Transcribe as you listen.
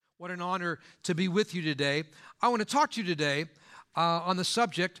What an honor to be with you today. I want to talk to you today on the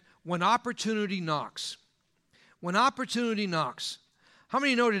subject, when opportunity knocks. When opportunity knocks. How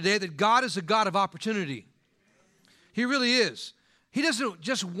many know today that God is a God of opportunity? He really is. He doesn't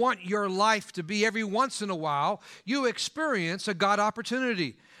just want your life to be every once in a while you experience a God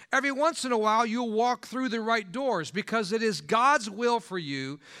opportunity. Every once in a while you'll walk through the right doors because it is God's will for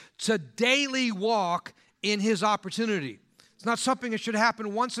you to daily walk in His opportunity. It's not something that should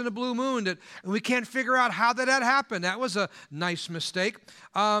happen once in a blue moon and we can't figure out how that happened. That was a nice mistake.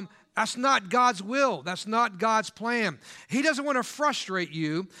 That's not God's will. That's not God's plan. He doesn't want to frustrate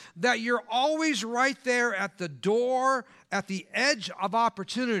you that you're always right there at the door, at the edge of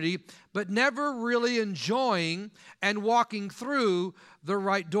opportunity, but never really enjoying and walking through the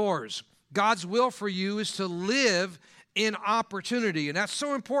right doors. God's will for you is to live in opportunity, and that's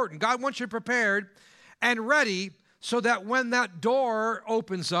so important. God wants you prepared and ready so that when that door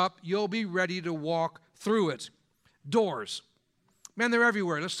opens up, you'll be ready to walk through it. Doors. Man, they're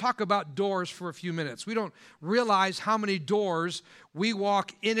everywhere. Let's talk about doors for a few minutes. We don't realize how many doors we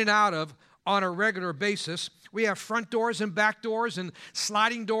walk in and out of on a regular basis. We have front doors and back doors and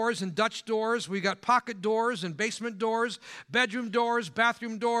sliding doors and Dutch doors. We got pocket doors and basement doors, bedroom doors,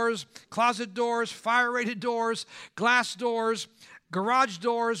 bathroom doors, closet doors, fire-rated doors, glass doors, garage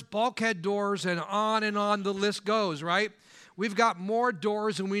doors, bulkhead doors, and on the list goes, right? We've got more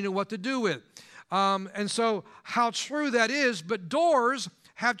doors than we know what to do with. And so how true that is, but doors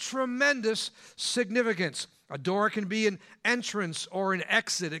have tremendous significance. A door can be an entrance or an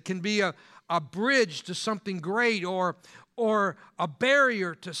exit. It can be a bridge to something great or a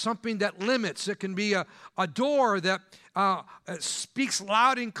barrier to something that limits. It can be a door that speaks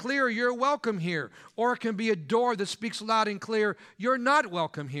loud and clear, you're welcome here. Or it can be a door that speaks loud and clear, you're not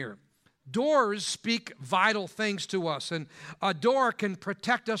welcome here. Doors speak vital things to us, and a door can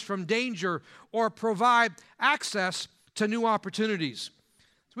protect us from danger or provide access to new opportunities.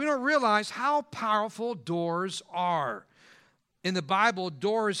 So we don't realize how powerful doors are. In the Bible,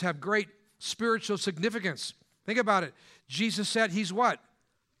 doors have great spiritual significance. Think about it. Jesus said He's what?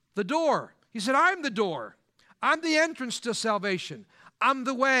 The door. He said, I'm the door. I'm the entrance to salvation. I'm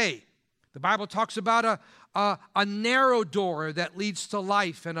the way. The Bible talks about a narrow door that leads to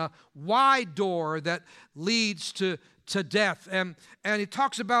life and a wide door that leads to death. And it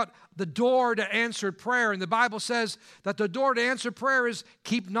talks about the door to answered prayer. And the Bible says that the door to answered prayer is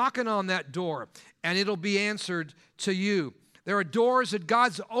keep knocking on that door and it'll be answered to you. There are doors that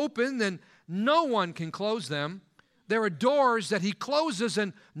God's opened and no one can close them. There are doors that He closes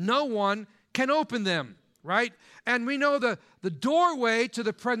and no one can open them, right? And we know the doorway to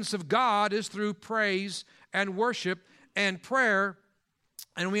the presence of God is through praise and worship and prayer.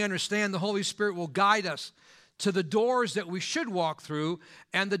 And we understand the Holy Spirit will guide us to the doors that we should walk through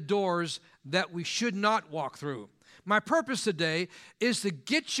and the doors that we should not walk through. My purpose today is to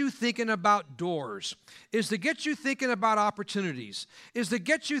get you thinking about doors, is to get you thinking about opportunities, is to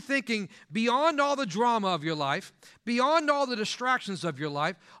get you thinking beyond all the drama of your life, beyond all the distractions of your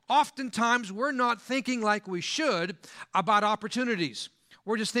life. Oftentimes, we're not thinking like we should about opportunities.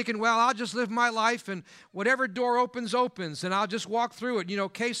 We're just thinking, well, I'll just live my life and whatever door opens, and I'll just walk through it. You know,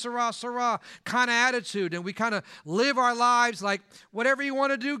 que sera, sera kind of attitude. And we kind of live our lives like, whatever you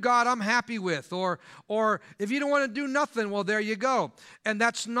want to do, God, I'm happy with. Or if you don't want to do nothing, well, there you go. And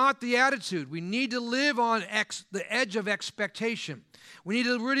that's not the attitude. We need to live on the edge of expectation. We need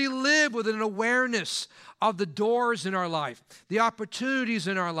to really live with an awareness of the doors in our life, the opportunities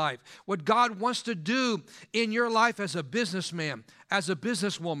in our life, what God wants to do in your life as a businessman, as a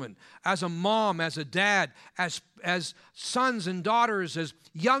businesswoman, as a mom, as a dad, as sons and daughters, as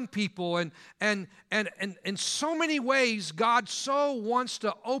young people, and in so many ways, God so wants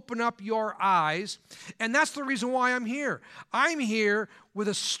to open up your eyes, and that's the reason why I'm here. I'm here with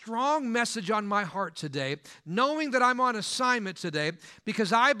a strong message on my heart today, knowing that I'm on assignment today,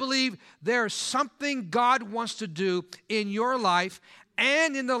 because I believe there's something God wants to do in your life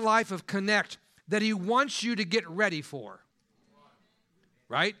and in the life of Connect that He wants you to get ready for.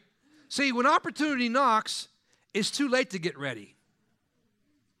 Right? See, when opportunity knocks, it's too late to get ready.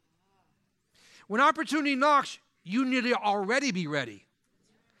 When opportunity knocks, you need to already be ready.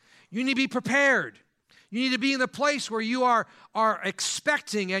 You need to be prepared. You need to be in the place where you are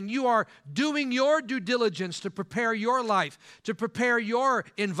expecting and you are doing your due diligence to prepare your life, to prepare your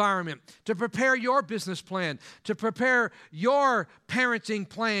environment, to prepare your business plan, to prepare your parenting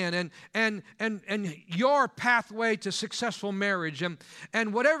plan and your pathway to successful marriage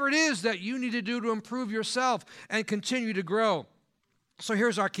and whatever it is that you need to do to improve yourself and continue to grow. So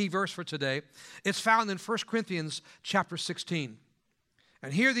here's our key verse for today. It's found in 1 Corinthians chapter 16.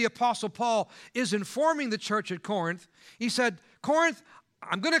 And here the Apostle Paul is informing the church at Corinth. He said, Corinth,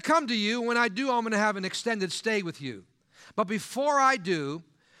 I'm going to come to you. When I do, I'm going to have an extended stay with you. But before I do,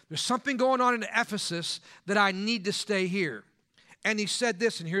 there's something going on in Ephesus that I need to stay here. And he said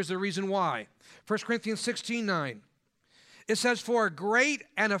this, and here's the reason why. 1 Corinthians 16:9. It says, for a great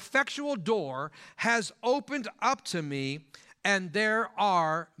and effectual door has opened up to me, and there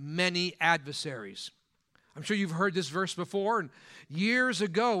are many adversaries. I'm sure you've heard this verse before. And years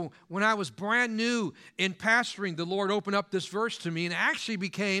ago, when I was brand new in pastoring, the Lord opened up this verse to me and actually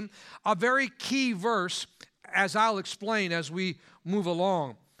became a very key verse, as I'll explain as we move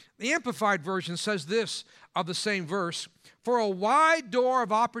along. The Amplified Version says this of the same verse, for a wide door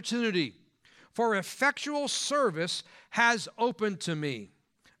of opportunity for effectual service has opened to me.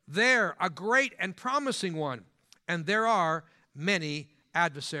 There, a great and promising one, and there are many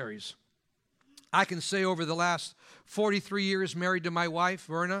adversaries. I can say over the last 43 years married to my wife,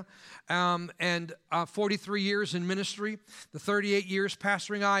 Verna, and 43 years in ministry, the 38 years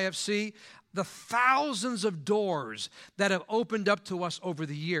pastoring IFC, the thousands of doors that have opened up to us over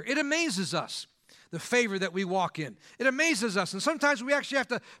the year. It amazes us, the favor that we walk in. It amazes us. And sometimes we actually have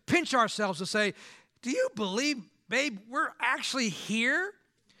to pinch ourselves to say, do you believe, babe, we're actually here?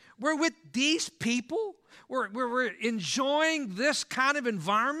 We're with these people? We're enjoying this kind of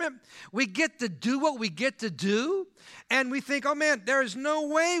environment. We get to do what we get to do. And we think, oh man, there is no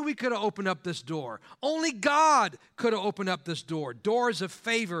way we could have opened up this door. Only God could have opened up this door. Doors of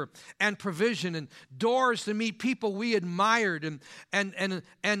favor and provision, and doors to meet people we admired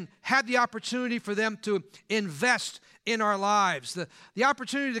and had the opportunity for them to invest in our lives. The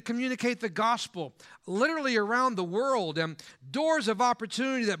opportunity to communicate the gospel literally around the world, and doors of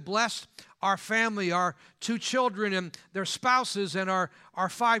opportunity that blessed our family, our 2 children and their spouses, and our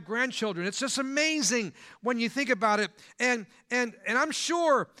 5 grandchildren. It's just amazing when you think about it. And I'm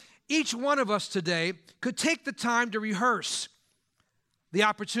sure each one of us today could take the time to rehearse the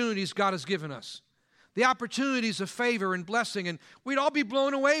opportunities God has given us, the opportunities of favor and blessing, and we'd all be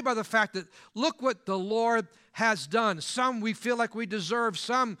blown away by the fact that look what the Lord has done. Some we feel like we deserve,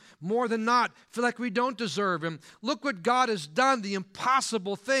 some more than not feel like we don't deserve him. Look what God has done, the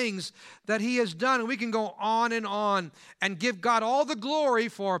impossible things that he has done, and we can go on and give God all the glory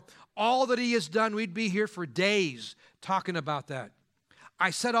for all that he has done. We'd be here for days talking about that.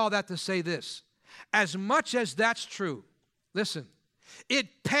 I said all that to say this. As much as that's true, listen,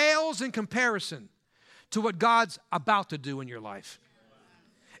 it pales in comparison to what God's about to do in your life.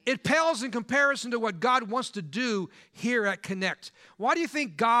 It pales in comparison to what God wants to do here at Connect. Why do you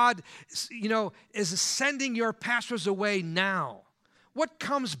think God, is sending your pastors away now? What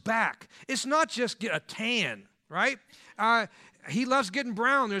comes back? It's not just get a tan, right? He loves getting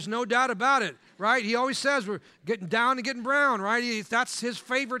brown. There's no doubt about it, right? He always says we're getting down and getting brown, right? That's his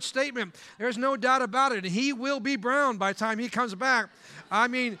favorite statement. There's no doubt about it. And he will be brown by the time he comes back. I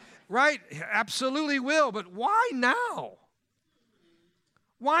mean, right? Absolutely will. But why now?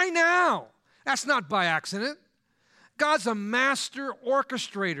 Why now? That's not by accident. God's a master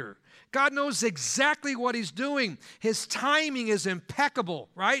orchestrator. God knows exactly what he's doing. His timing is impeccable,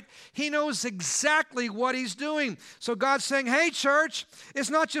 right? He knows exactly what he's doing. So God's saying, hey, church, it's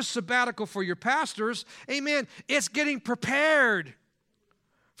not just sabbatical for your pastors. Amen. It's getting prepared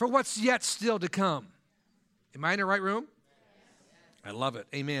for what's yet still to come. Am I in the right room? I love it.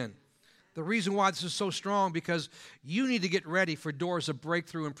 Amen. The reason why this is so strong, because you need to get ready for doors of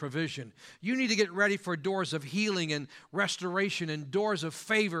breakthrough and provision. You need to get ready for doors of healing and restoration, and doors of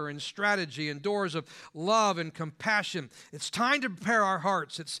favor and strategy, and doors of love and compassion. It's time to prepare our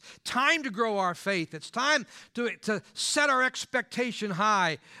hearts. It's time to grow our faith. It's time to set our expectation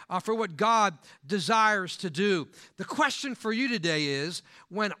high for what God desires to do. The question for you today is,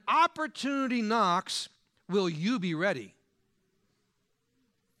 when opportunity knocks, will you be ready?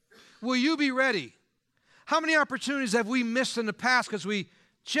 Will you be ready? How many opportunities have we missed in the past because we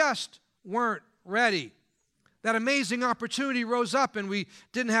just weren't ready? That amazing opportunity rose up and we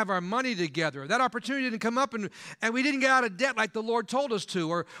didn't have our money together. That opportunity didn't come up and we didn't get out of debt like the Lord told us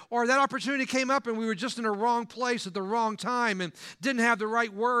to. Or that opportunity came up and we were just in the wrong place at the wrong time and didn't have the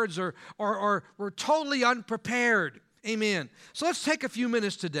right words or were totally unprepared. Amen. So let's take a few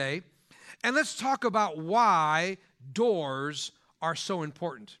minutes today and let's talk about why doors are so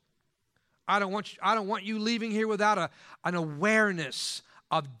important. I don't want you leaving here without an awareness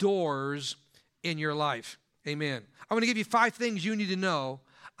of doors in your life. Amen. I'm going to give you 5 things you need to know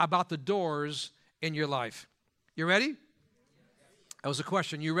about the doors in your life. You ready? That was a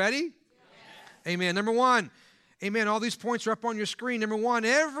question. You ready? Yes. Amen. Number 1. Amen. All these points are up on your screen. Number 1,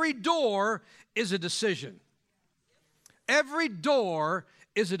 every door is a decision. Every door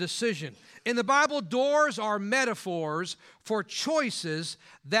is a decision. In the Bible, doors are metaphors for choices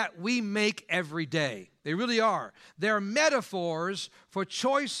that we make every day. They really are. They're metaphors for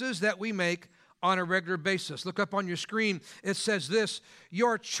choices that we make on a regular basis. Look up on your screen. It says this: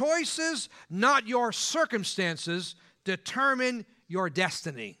 your choices, not your circumstances, determine your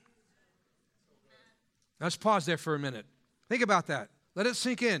destiny. Let's pause there for a minute. Think about that. Let it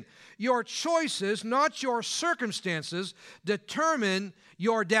sink in. Your choices, not your circumstances, determine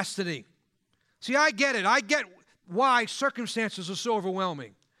your destiny. See, I get it. I get why circumstances are so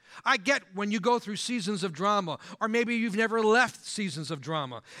overwhelming. I get when you go through seasons of drama, or maybe you've never left seasons of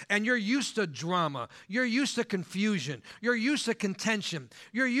drama, and you're used to drama, you're used to confusion, you're used to contention,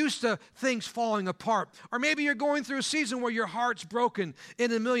 you're used to things falling apart, or maybe you're going through a season where your heart's broken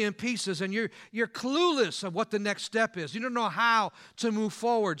in a million pieces, and you're clueless of what the next step is. You don't know how to move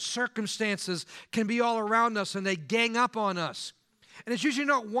forward. Circumstances can be all around us, and they gang up on us. And it's usually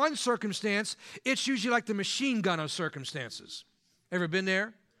not one circumstance, it's usually like the machine gun of circumstances. Ever been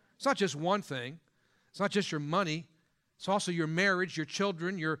there? It's not just one thing. It's not just your money. It's also your marriage, your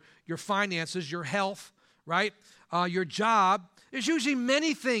children, your finances, your health, right? Your job. There's usually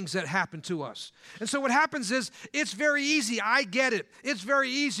many things that happen to us. And so what happens is it's very easy. I get it. It's very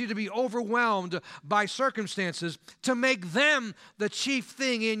easy to be overwhelmed by circumstances, to make them the chief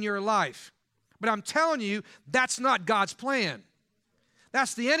thing in your life. But I'm telling you, that's not God's plan.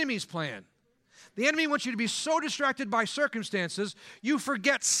 That's the enemy's plan. The enemy wants you to be so distracted by circumstances, you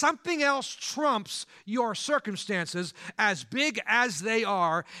forget something else trumps your circumstances, as big as they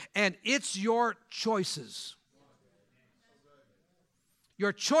are, and it's your choices.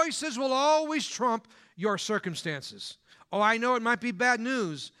 Your choices will always trump your circumstances. Oh, I know it might be bad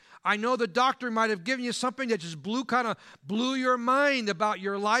news. I know the doctor might have given you something that just blew your mind about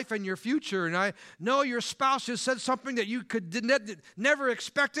your life and your future. And I know your spouse has said something that you never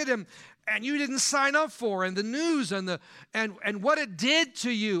expected and you didn't sign up for. And the news and what it did to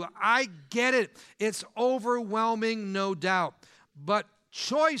you, I get it. It's overwhelming, no doubt. But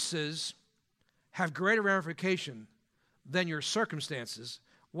choices have greater ramification than your circumstances.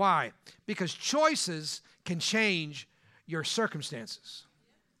 Why? Because choices can change your circumstances.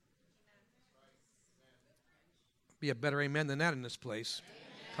 Be a better amen than that in this place.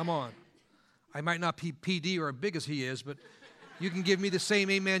 Come on. I might not be PD or as big as he is, but you can give me the same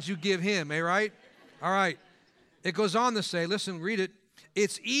amens you give him, right? All right. It goes on to say, listen, read it.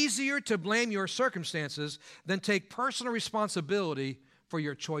 It's easier to blame your circumstances than take personal responsibility for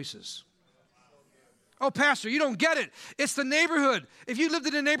your choices. Oh, Pastor, you don't get it. It's the neighborhood. If you lived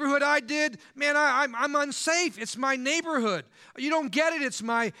in a neighborhood I did, man, I'm unsafe. It's my neighborhood. You don't get it. It's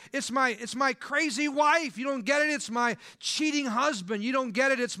my crazy wife. You don't get it. It's my cheating husband. You don't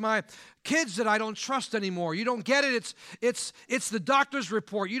get it. It's my kids that I don't trust anymore. You don't get it. It's the doctor's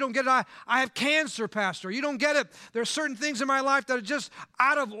report. You don't get it. I have cancer, Pastor. You don't get it. There are certain things in my life that are just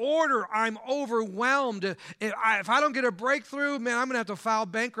out of order. I'm overwhelmed. If I don't get a breakthrough, man, I'm going to have to file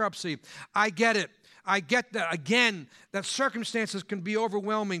bankruptcy. I get it. I get that, again, that circumstances can be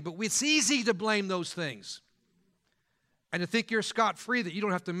overwhelming, but it's easy to blame those things. And to think you're scot-free, that you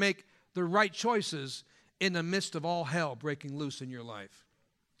don't have to make the right choices in the midst of all hell breaking loose in your life.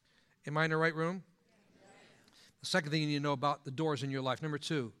 Am I in the right room? The second thing you need to know about the doors in your life. Number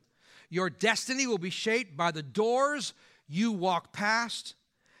 2, your destiny will be shaped by the doors you walk past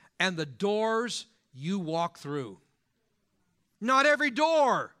and the doors you walk through. Not every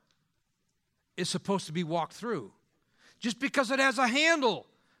door is supposed to be walked through. Just because it has a handle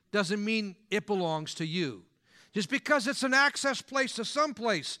doesn't mean it belongs to you. Just because it's an access place to some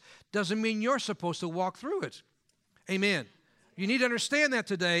place doesn't mean you're supposed to walk through it. Amen. You need to understand that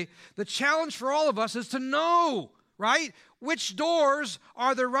today. The challenge for all of us is to know, right, which doors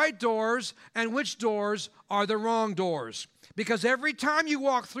are the right doors and which doors are the wrong doors. Because every time you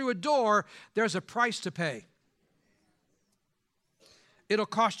walk through a door, there's a price to pay. It'll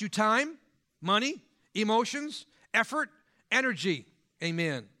cost you time, money, emotions, effort, energy.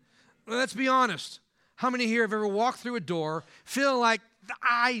 Amen. Well, let's be honest. How many here have ever walked through a door feeling like,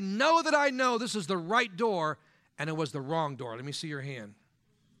 I know this is the right door, and it was the wrong door? Let me see your hand.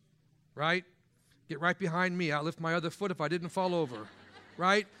 Right? Get right behind me. I'll lift my other foot if I didn't fall over.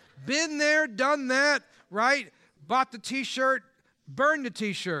 Right? Been there, done that. Right? Bought the T-shirt, burned the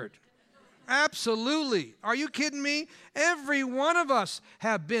T-shirt. Absolutely. Are you kidding me? Every one of us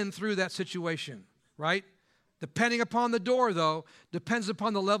have been through that situation, right? Depending upon the door, though, depends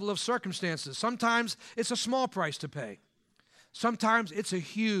upon the level of circumstances. Sometimes it's a small price to pay. Sometimes it's a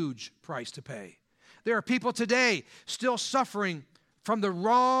huge price to pay. There are people today still suffering from the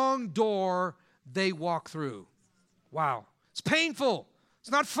wrong door they walk through. Wow. It's painful. It's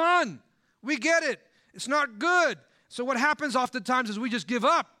not fun. We get it. It's not good. So what happens oftentimes is we just give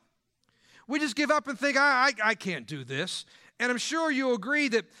up. We just give up and think, I can't do this. And I'm sure you agree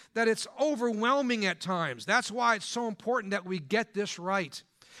that it's overwhelming at times. That's why it's so important that we get this right.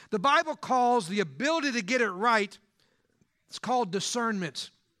 The Bible calls the ability to get it right, it's called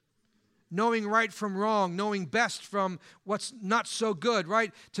discernment. Knowing right from wrong, knowing best from what's not so good,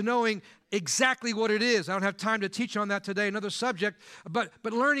 right? To knowing exactly what it is. I don't have time to teach on that today, another subject, but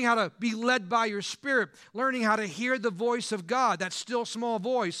learning how to be led by your Spirit, learning how to hear the voice of God, that still small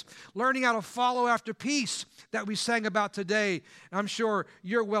voice, learning how to follow after peace that we sang about today. I'm sure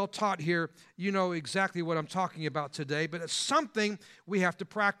you're well taught here. You know exactly what I'm talking about today, but it's something we have to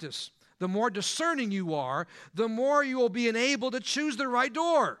practice. The more discerning you are, the more you will be enabled to choose the right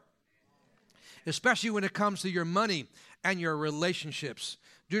door, especially when it comes to your money and your relationships.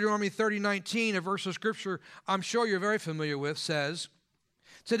 Deuteronomy 30:19, a verse of Scripture I'm sure you're very familiar with, says,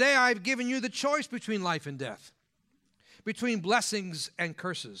 "Today I've given you the choice between life and death, between blessings and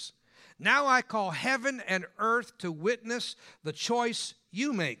curses. Now I call heaven and earth to witness the choice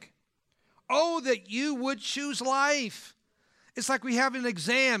you make. Oh, that you would choose life." It's like we have an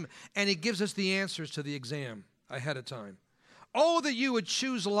exam, and He gives us the answers to the exam ahead of time. Oh, that you would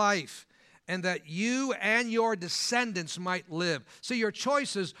choose life, and that you and your descendants might live. See, your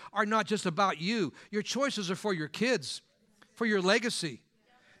choices are not just about you. Your choices are for your kids, for your legacy.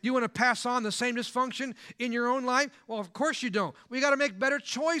 You want to pass on the same dysfunction in your own life? Well, of course you don't. We got to make better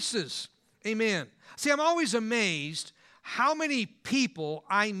choices. Amen. See, I'm always amazed how many people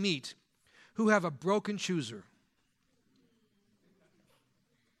I meet who have a broken chooser.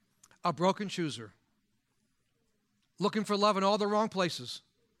 A broken chooser. Looking for love in all the wrong places.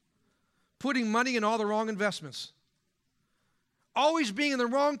 Putting money in all the wrong investments. Always being in the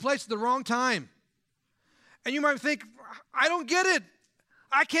wrong place at the wrong time. And you might think, I don't get it.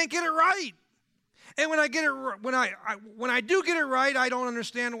 I can't get it right. And when I get it, when I do get it right, I don't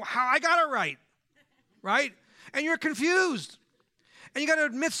understand how I got it right. Right? And you're confused. And you got to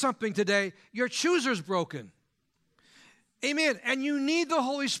admit something today. Your chooser's broken. Amen. And you need the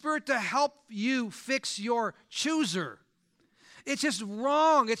Holy Spirit to help you fix your chooser. It's just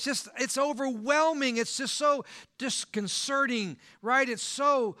wrong. It's overwhelming. It's just so disconcerting, right? It's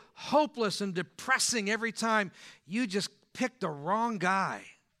so hopeless and depressing every time you just pick the wrong guy,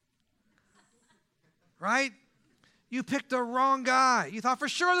 right? You picked the wrong guy. You thought for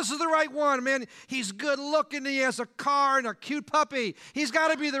sure this is the right one. Man, he's good looking. He has a car and a cute puppy. He's got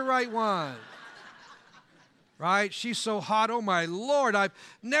to be the right one. Right? She's so hot. Oh, my Lord. I've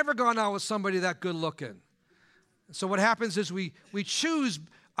never gone out with somebody that good looking. So what happens is we choose,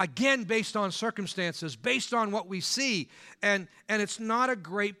 again, based on circumstances, based on what we see. And it's not a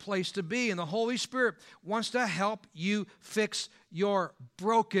great place to be. And the Holy Spirit wants to help you fix your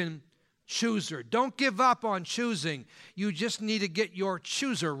broken chooser. Don't give up on choosing. You just need to get your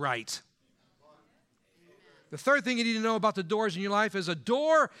chooser right. The third thing you need to know about the doors in your life is a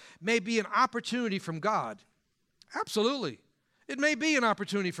door may be an opportunity from God. Absolutely. It may be an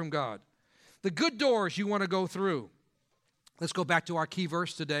opportunity from God. The good doors you want to go through. Let's go back to our key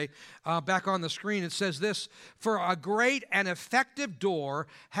verse today. Back on the screen, it says this: "For a great and effective door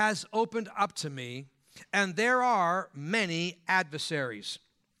has opened up to me, and there are many adversaries."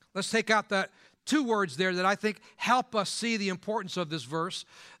 Let's take out that two words there that I think help us see the importance of this verse.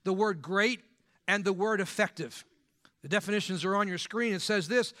 The word great and the word effective. The definitions are on your screen. It says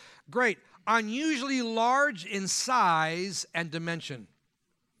this: great, unusually large in size and dimension.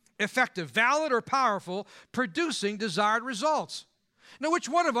 Effective, valid, or powerful, producing desired results. Now, which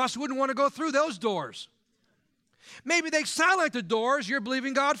one of us wouldn't want to go through those doors? Maybe they sound like the doors you're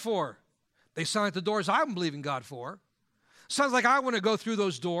believing God for. They sound like the doors I'm believing God for. Sounds like I want to go through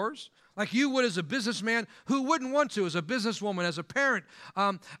those doors, like you would as a businessman. Who wouldn't want to, as a businesswoman, as a parent,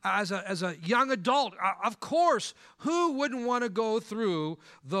 as a young adult? Of course, who wouldn't want to go through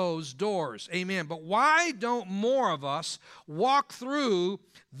those doors? Amen. But why don't more of us walk through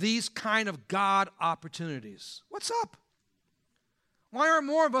these kind of God opportunities? What's up? Why aren't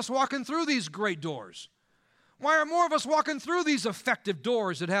more of us walking through these great doors? Why aren't more of us walking through these effective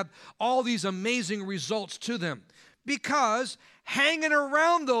doors that have all these amazing results to them? Because hanging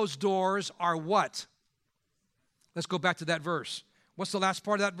around those doors are what? Let's go back to that verse. What's the last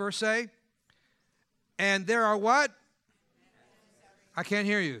part of that verse say? And there are what? I can't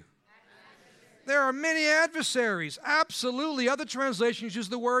hear you. There are many adversaries. Absolutely. Other translations use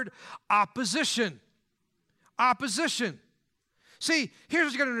the word opposition. Opposition. See, here's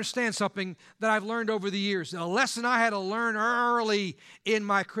what you're going to understand something that I've learned over the years. A lesson I had to learn early in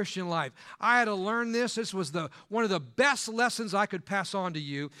my Christian life. I had to learn this. This was one of the best lessons I could pass on to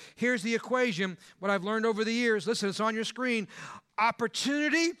you. Here's the equation, what I've learned over the years. Listen, it's on your screen.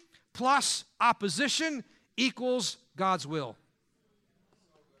 Opportunity plus opposition equals God's will.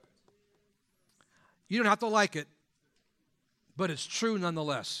 You don't have to like it, but it's true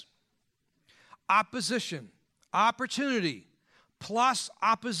nonetheless. Opportunity plus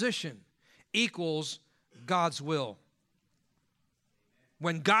opposition equals God's will.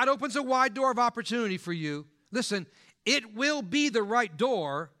 When God opens a wide door of opportunity for you, listen, it will be the right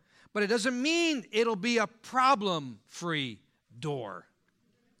door, but it doesn't mean it'll be a problem-free door.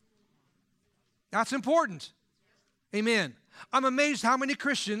 That's important. Amen. I'm amazed how many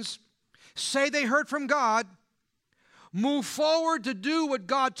Christians say they heard from God, move forward to do what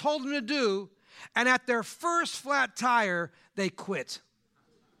God told them to do, and at their first flat tire, they quit.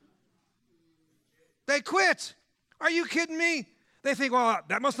 They quit. Are you kidding me? They think, well,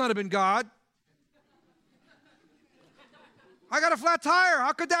 that must not have been God. I got a flat tire.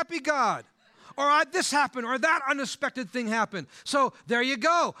 How could that be God? Or this happened, or that unexpected thing happened. So there you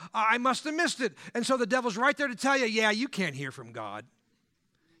go. I must have missed it. And so the devil's right there to tell you, yeah, you can't hear from God.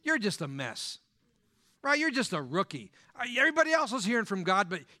 You're just a mess, right? You're just a rookie. Everybody else is hearing from God,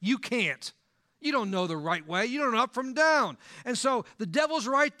 but you can't. You don't know the right way. You don't know up from down. And so the devil's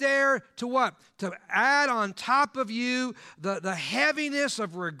right there to what? To add on top of you the heaviness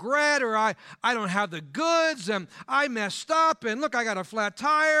of regret, or I don't have the goods, and I messed up, and look, I got a flat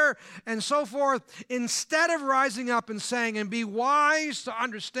tire, and so forth. Instead of rising up and saying, and be wise to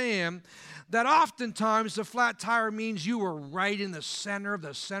understand that oftentimes the flat tire means you were right in the center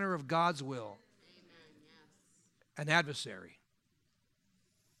of God's will. Amen. Yes. An adversary.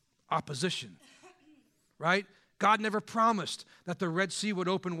 Opposition. Right? God never promised that the Red Sea would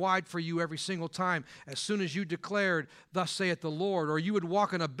open wide for you every single time as soon as you declared, thus saith the Lord, or you would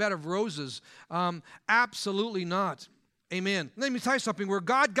walk on a bed of roses. Absolutely not. Amen. Let me tell you something. Where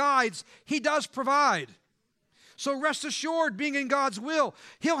God guides, He does provide. So rest assured, being in God's will,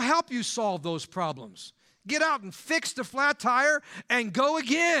 He'll help you solve those problems. Get out and fix the flat tire and go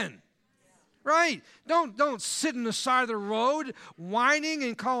again. Right? Don't sit on the side of the road whining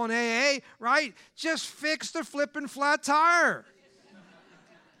and calling AA, right? Just fix the flipping flat tire.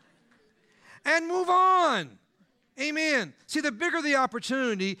 And move on. Amen. See, the bigger the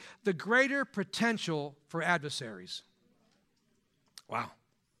opportunity, the greater potential for adversaries. Wow.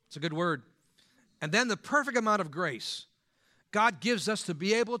 It's a good word. And then the perfect amount of grace God gives us to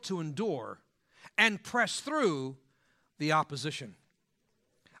be able to endure and press through the opposition.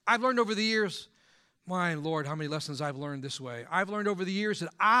 I've learned over the years, my Lord, how many lessons I've learned this way. I've learned over the years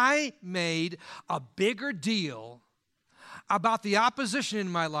that I made a bigger deal about the opposition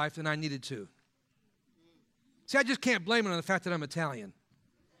in my life than I needed to. See, I just can't blame it on the fact that I'm Italian.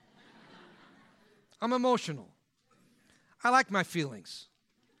 I'm emotional. I like my feelings,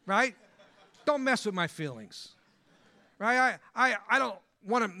 right? Don't mess with my feelings, right? I don't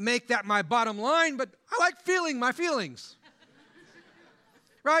want to make that my bottom line, but I like feeling my feelings,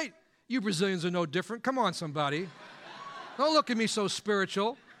 right? You Brazilians are no different. Come on, somebody. Don't look at me so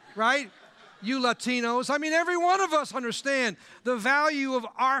spiritual, right? You Latinos, I mean, every one of us understand the value of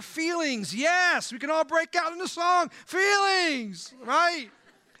our feelings. Yes, we can all break out in the song, feelings, right?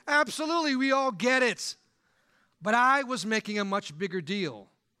 Absolutely, we all get it. But I was making a much bigger deal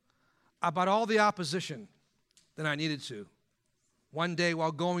about all the opposition than I needed to. One day,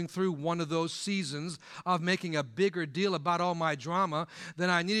 while going through one of those seasons of making a bigger deal about all my drama than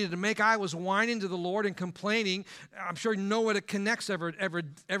I needed to make, I was whining to the Lord and complaining. I'm sure no one that connects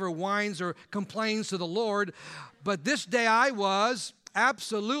ever whines or complains to the Lord. But this day I was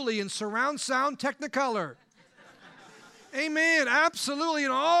absolutely in surround sound Technicolor. Amen. Absolutely.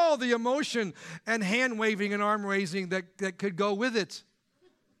 And all the emotion and hand waving and arm raising that could go with it.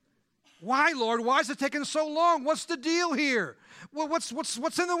 Why, Lord? Why is it taking so long? What's the deal here? Well, what's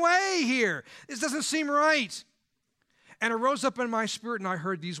in the way here? This doesn't seem right. And it rose up in my spirit, and I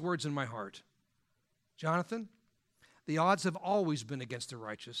heard these words in my heart. Jonathan, the odds have always been against the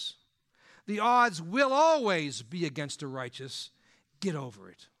righteous. The odds will always be against the righteous. Get over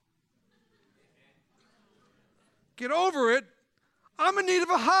it. Get over it? I'm in need of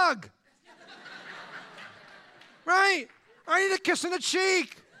a hug. Right? I need a kiss on the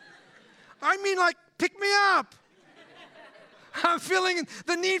cheek. I mean, like, pick me up. I'm feeling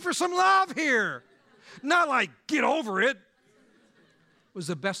the need for some love here. Not like, get over it. It was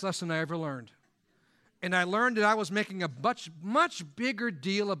the best lesson I ever learned. And I learned that I was making a much bigger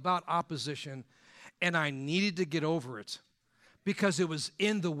deal about opposition, and I needed to get over it. because it was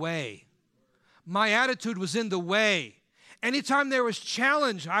in the way. My attitude was in the way. Anytime there was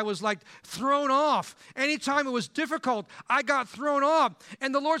challenge, I was like thrown off. Anytime it was difficult, I got thrown off.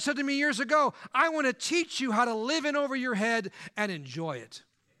 And the Lord said to me years ago, I want to teach you how to live in over your head and enjoy it.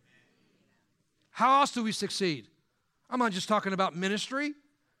 How else do we succeed? I'm not just talking about ministry.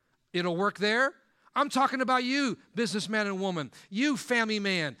 It'll work there. I'm talking about you, businessman and woman, you family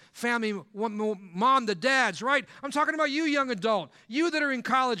man, family mom, the dads, right? I'm talking about you, young adult, you that are in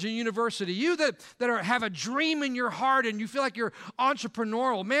college and university, you that have a dream in your heart and you feel like you're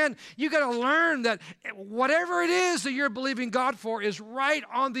entrepreneurial. Man, you got to learn that whatever it is that you're believing God for is right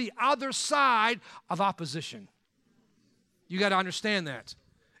on the other side of opposition. You got to understand that.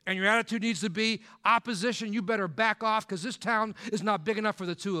 And your attitude needs to be opposition. You better back off because this town is not big enough for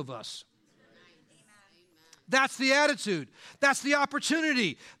the two of us. That's the attitude. That's the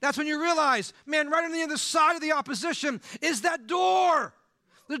opportunity. That's when you realize, man, right on the other side of the opposition is that door.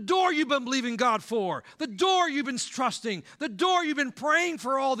 The door you've been believing God for. The door you've been trusting. The door you've been praying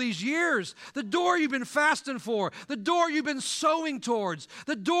for all these years. The door you've been fasting for. The door you've been sowing towards.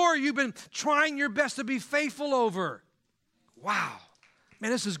 The door you've been trying your best to be faithful over. Wow.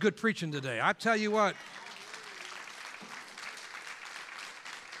 Man, this is good preaching today. I tell you what.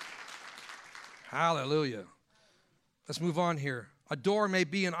 Hallelujah. Let's move on here. A door may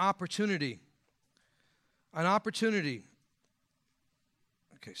be an opportunity. An opportunity.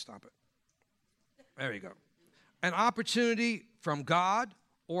 Okay, stop it. There you go. An opportunity from God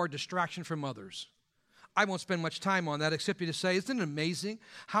or a distraction from others. I won't spend much time on that except to say, isn't it amazing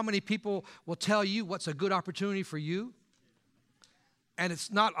how many people will tell you what's a good opportunity for you? And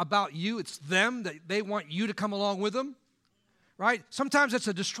it's not about you, it's them, that they want you to come along with them. Right? Sometimes it's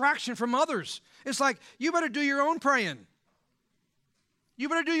a distraction from others. It's like, you better do your own praying. You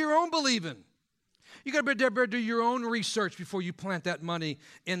better do your own believing. You better do your own research before you plant that money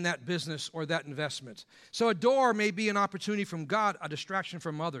in that business or that investment. So a door may be an opportunity from God, a distraction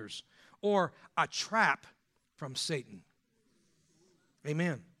from others, or a trap from Satan.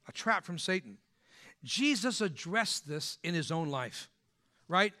 Amen. A trap from Satan. Jesus addressed this in his own life,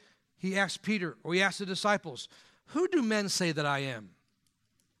 right? He asked Peter, or he asked the disciples, who do men say that I am?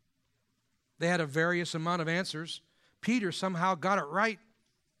 They had a various amount of answers. Peter somehow got it right.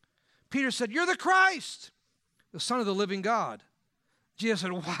 Peter said, you're the Christ, the Son of the living God. Jesus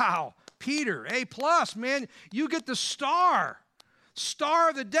said, wow, Peter, A+, man, you get the star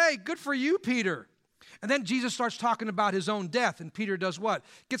of the day. Good for you, Peter. And then Jesus starts talking about his own death, and Peter does what?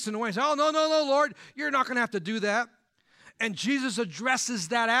 Gets in the way and says, oh, no, Lord, you're not going to have to do that. And Jesus addresses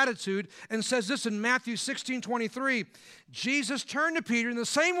that attitude and says this in Matthew 16:23. Jesus turned to Peter, and the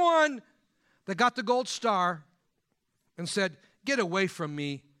same one that got the gold star, and said, get away from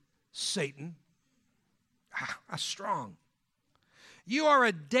me, Satan. That's strong. You are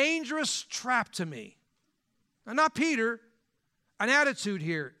a dangerous trap to me. Now, not Peter. An attitude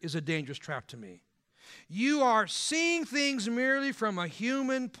here is a dangerous trap to me. You are seeing things merely from a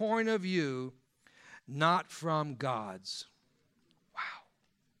human point of view, not from God's. Wow.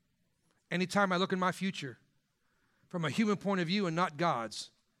 Anytime I look in my future from a human point of view and not God's,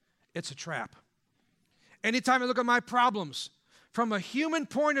 it's a trap. Anytime I look at my problems from a human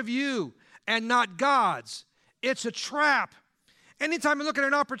point of view and not God's, it's a trap. Anytime I look at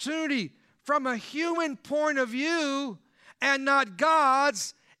an opportunity from a human point of view and not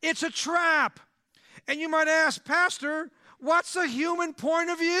God's, it's a trap. And you might ask, Pastor, what's a human point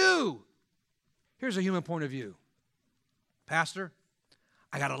of view? Here's a human point of view. Pastor,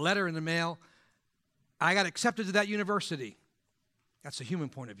 I got a letter in the mail. I got accepted to that university. That's a human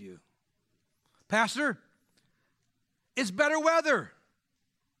point of view. Pastor, it's better weather.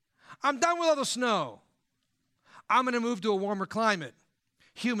 I'm done with all the snow. I'm going to move to a warmer climate.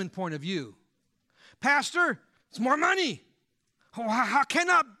 Human point of view. Pastor, it's more money. Oh, how can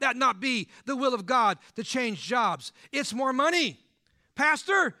that not be the will of God to change jobs? It's more money.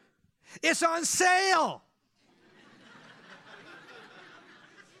 Pastor, it's on sale.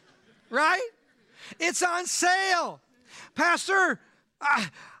 Right? It's on sale. Pastor,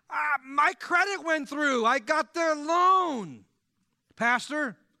 my credit went through. I got the loan.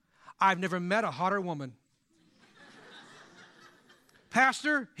 Pastor, I've never met a hotter woman.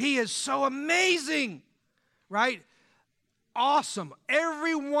 Pastor, he is so amazing. Right? Awesome.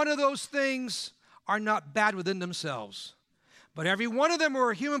 Every one of those things are not bad within themselves. But every one of them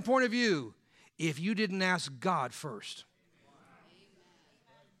are a human point of view if you didn't ask God first.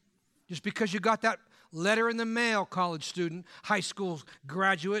 Just because you got that letter in the mail, college student, high school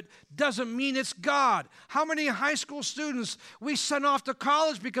graduate, doesn't mean it's God. How many high school students we send off to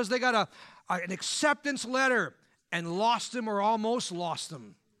college because they got an acceptance letter and lost him or almost lost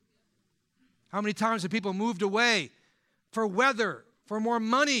him? How many times have people moved away for weather, for more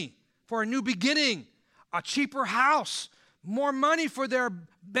money, for a new beginning, a cheaper house, more money for their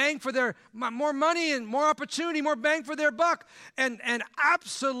bang for their, more money and more opportunity, more bang for their buck, and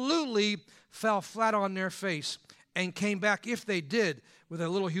absolutely fell flat on their face and came back, if they did, with a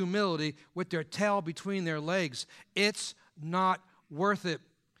little humility, with their tail between their legs. It's not worth it.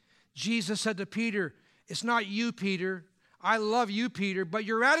 Jesus said to Peter, it's not you, Peter. I love you, Peter, but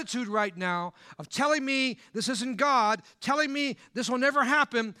your attitude right now of telling me this isn't God, telling me this will never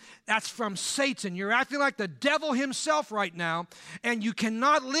happen, that's from Satan. You're acting like the devil himself right now, and you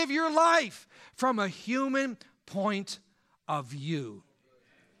cannot live your life from a human point of view.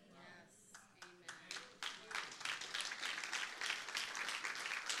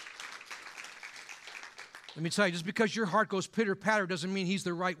 Let me tell you, just because your heart goes pitter-patter doesn't mean he's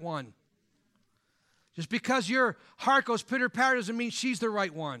the right one. Just because your heart goes pitter-patter doesn't mean she's the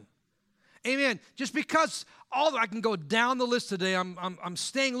right one. Amen. Just because I can go down the list today. I'm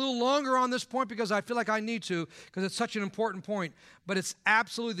staying a little longer on this point because I feel like I need to, because it's such an important point. But it's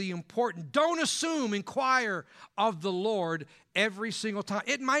absolutely important. Don't assume, inquire of the Lord every single time.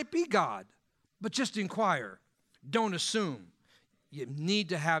 It might be God, but just inquire. Don't assume. You need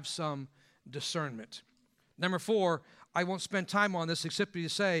to have some discernment. Number 4, I won't spend time on this except to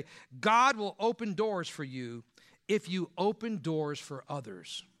say, God will open doors for you if you open doors for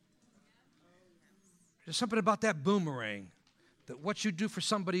others. There's something about that boomerang, that what you do for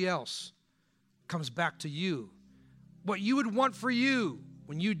somebody else comes back to you. What you would want for you,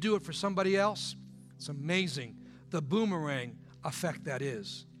 when you do it for somebody else, it's amazing the boomerang effect that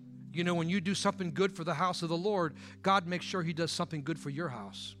is. You know, when you do something good for the house of the Lord, God makes sure he does something good for your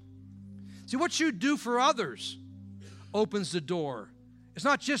house. See, what you do for others opens the door. It's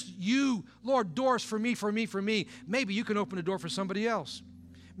not just you, Lord, doors for me, for me, for me. Maybe you can open a door for somebody else.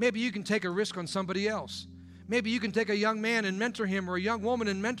 Maybe you can take a risk on somebody else. Maybe you can take a young man and mentor him, or a young woman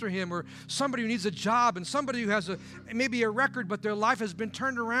and mentor him, or somebody who needs a job, and somebody who has maybe a record, but their life has been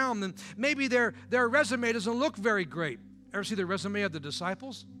turned around, and maybe their resume doesn't look very great. Ever see the resume of the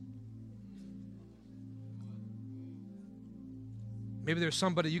disciples? Maybe there's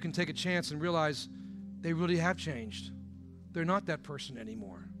somebody you can take a chance and realize they really have changed. They're not that person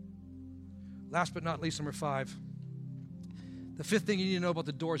anymore. Last but not least, number 5. The 5th thing you need to know about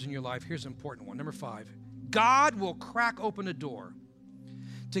the doors in your life, here's an important one. Number 5, God will crack open a door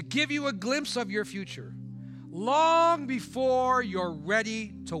to give you a glimpse of your future long before you're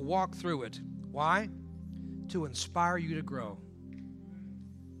ready to walk through it. Why? To inspire you to grow.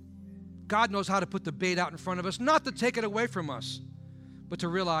 God knows how to put the bait out in front of us, not to take it away from us, but to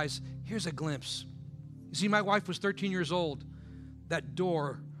realize, here's a glimpse. You see, my wife was 13 years old. That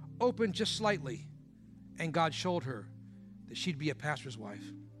door opened just slightly, and God showed her that she'd be a pastor's wife.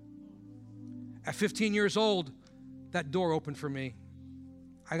 At 15 years old, that door opened for me.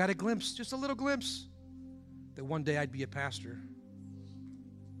 I got a glimpse, just a little glimpse, that one day I'd be a pastor.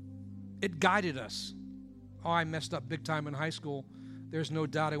 It guided us. Oh, I messed up big time in high school. There's no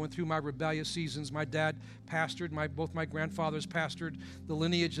doubt. I went through my rebellious seasons. My dad pastored. Both my grandfathers pastored. The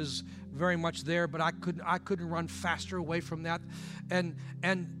lineage is very much there, but I couldn't run faster away from that. And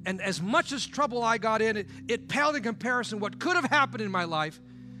as much as trouble I got in, it paled in comparison what could have happened in my life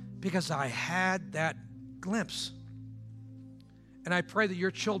because I had that glimpse. And I pray that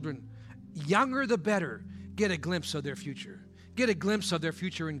your children, younger the better, get a glimpse of their future. Get a glimpse of their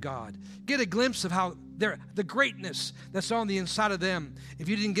future in God. Get a glimpse of how the greatness that's on the inside of them. If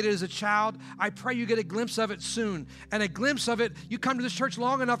you didn't get it as a child, I pray you get a glimpse of it soon. And a glimpse of it, you come to this church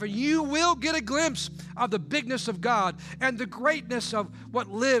long enough and you will get a glimpse of the bigness of God and the greatness of what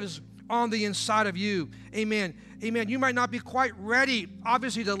lives on the inside of you. Amen. Amen. You might not be quite ready,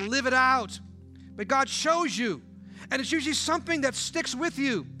 obviously, to live it out, but God shows you. And it's usually something that sticks with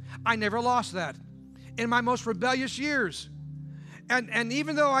you. I never lost that in my most rebellious years. And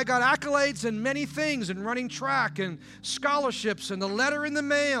even though I got accolades and many things and running track and scholarships and the letter in the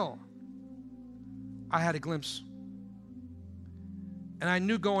mail, I had a glimpse. And I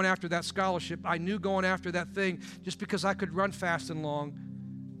knew going after that scholarship, I knew going after that thing, just because I could run fast and long,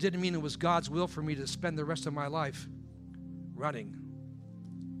 didn't mean it was God's will for me to spend the rest of my life running.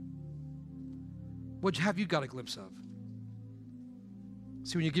 What have you got a glimpse of?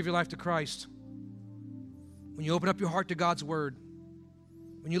 See, when you give your life to Christ, when you open up your heart to God's Word,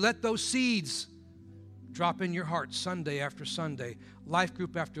 when you let those seeds drop in your heart Sunday after Sunday, life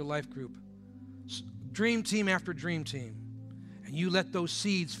group after life group, dream team after dream team, and you let those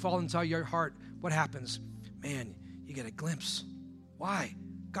seeds fall into your heart, what happens? Man, you get a glimpse. Why?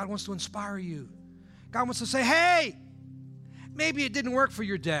 God wants to inspire you. God wants to say, hey, maybe it didn't work for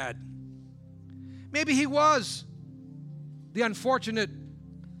your dad. Maybe he was the unfortunate,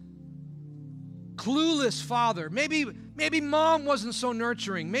 clueless father. Maybe mom wasn't so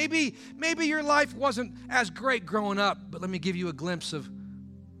nurturing. Maybe your life wasn't as great growing up, but let me give you a glimpse of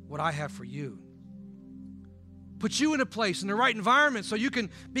what I have for you. Put you in a place, in the right environment, so you can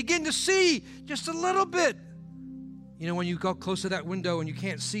begin to see just a little bit. You know, when you go close to that window and you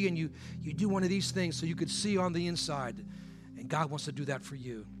can't see, and you do one of these things so you could see on the inside. And God wants to do that for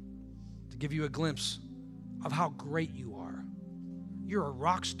you, to give you a glimpse of how great you are. You're a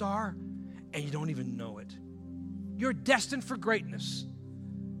rock star, and you don't even know it. You're destined for greatness,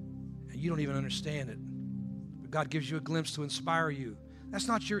 and you don't even understand it. But God gives you a glimpse to inspire you. That's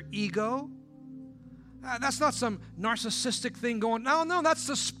not your ego. That's not some narcissistic thing going, no, that's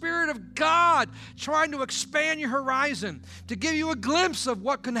the Spirit of God trying to expand your horizon, to give you a glimpse of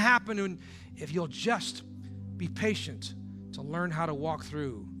what can happen if you'll just be patient to learn how to walk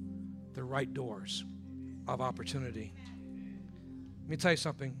through the right doors of opportunity. Let me tell you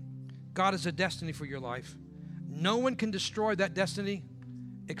something. God has a destiny for your life. No one can destroy that destiny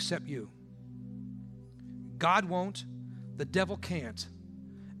except you. God won't, the devil can't,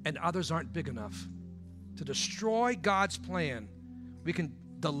 and others aren't big enough to destroy God's plan. We can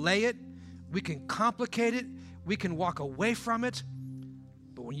delay it, we can complicate it, we can walk away from it,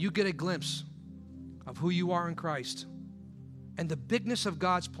 but when you get a glimpse of who you are in Christ and the bigness of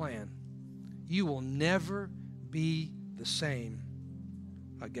God's plan, you will never be the same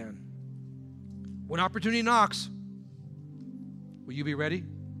again. When opportunity knocks, will you be ready?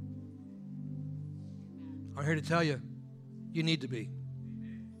 I'm here to tell you, you need to be.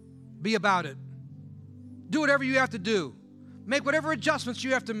 Be about it. Do whatever you have to do. Make whatever adjustments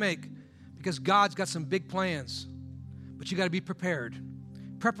you have to make, because God's got some big plans. But you got to be prepared.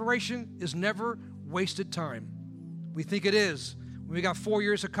 Preparation is never wasted time. We think it is. When we got 4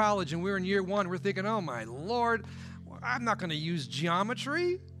 years of college and we're in year one, we're thinking, oh my Lord, I'm not going to use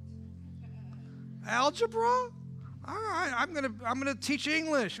geometry, algebra. All right, I'm going to teach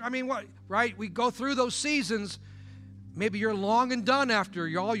English. I mean, what? Right? We go through those seasons. Maybe you're long and done after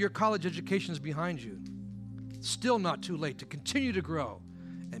all your college education is behind you. Still not too late to continue to grow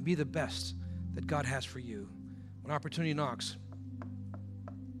and be the best that God has for you. When opportunity knocks,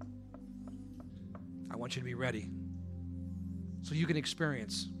 I want you to be ready so you can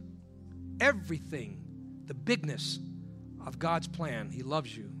experience everything, the bigness of God's plan. He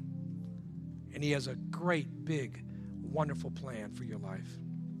loves you, and He has a great, big, wonderful plan for your life.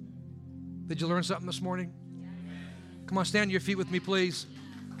 Did you learn something this morning? Come on, stand to your feet with me, please.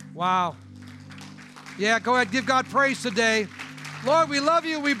 Wow. Yeah, go ahead, give God praise today. Lord, we love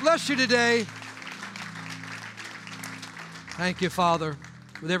you. We bless you today. Thank you, Father.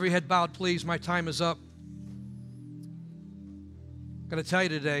 With every head bowed, please, my time is up. I'm going to tell you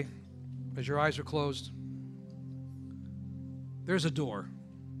today, as your eyes are closed, there's a door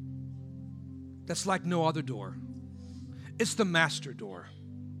that's like no other door. It's the master door.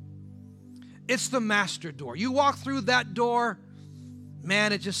 It's the master door. You walk through that door,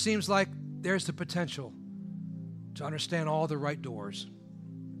 man, it just seems like there's the potential to understand all the right doors.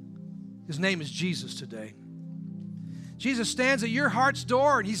 His name is Jesus today. Jesus stands at your heart's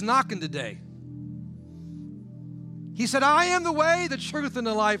door, and He's knocking today. He said, I am the way, the truth, and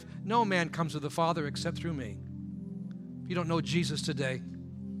the life. No man comes to the Father except through me. If you don't know Jesus today,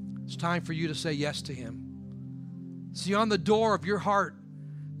 it's time for you to say yes to Him. See, on the door of your heart,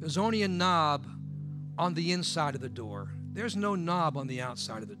 there's only a knob on the inside of the door. There's no knob on the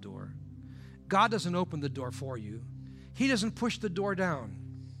outside of the door. God doesn't open the door for you. He doesn't push the door down.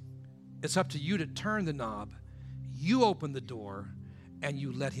 It's up to you to turn the knob. You open the door, and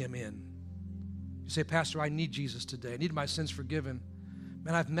you let Him in. You say, Pastor, I need Jesus today. I need my sins forgiven.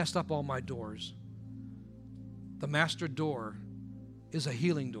 Man, I've messed up all my doors. The master door is a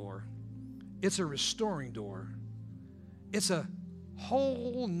healing door. It's a restoring door. It's a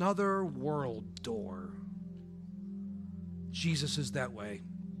whole nother world door. Jesus is that way.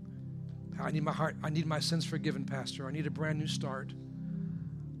 I need my heart. I need my sins forgiven, Pastor. I need a brand new start.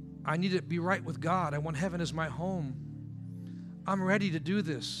 I need to be right with God. I want heaven as my home. I'm ready to do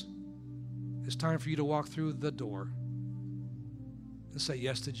this. It's time for you to walk through the door and say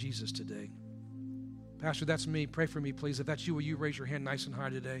yes to Jesus today. Pastor, that's me. Pray for me, please. If that's you, will you raise your hand nice and high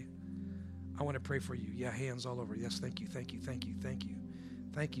today? I want to pray for you. Yeah, hands all over. Yes, thank you, thank you, thank you, thank you.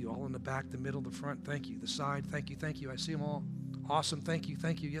 Thank you. All in the back, the middle, the front. Thank you. The side. Thank you, thank you. I see them all. Awesome. Thank you,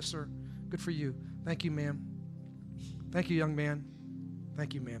 thank you. Yes, sir. Good for you. Thank you, ma'am. Thank you, young man.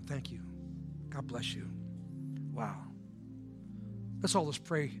 Thank you, ma'am. Thank you. God bless you. Wow. Let's all just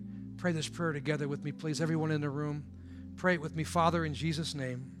pray Pray this prayer together with me, please. Everyone in the room, pray it with me. Father, in Jesus'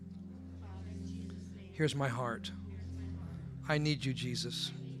 name, here's my heart. I need you,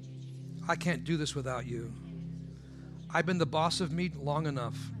 Jesus. I can't do this without you. I've been the boss of me long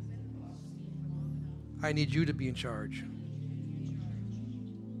enough. I need you to be in charge.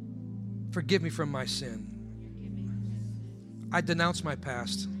 Forgive me from my sin. I denounce my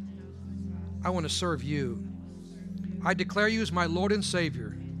past. I want to serve you. I declare you as my Lord and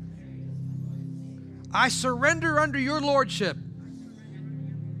Savior. I surrender under your lordship.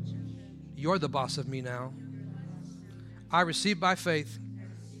 You're the boss of me now. I receive by faith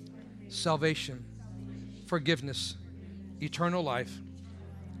salvation, forgiveness, eternal life.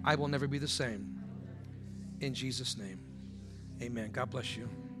 I will never be the same. In Jesus' name, amen. God bless you.